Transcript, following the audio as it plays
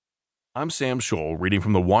I'm Sam Scholl, reading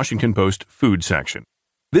from the Washington Post food section.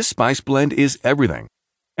 This spice blend is everything,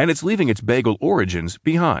 and it's leaving its bagel origins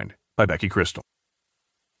behind, by Becky Krystal.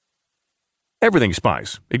 Everything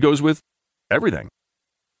spice. It goes with everything.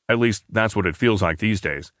 At least that's what it feels like these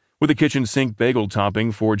days, with the kitchen sink bagel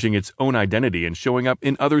topping forging its own identity and showing up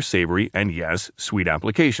in other savory and, yes, sweet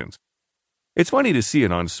applications. It's funny to see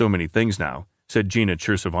it on so many things now, said Gina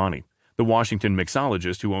Chersavani, the Washington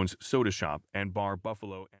mixologist who owns Soda Shop and Bar Buffalo.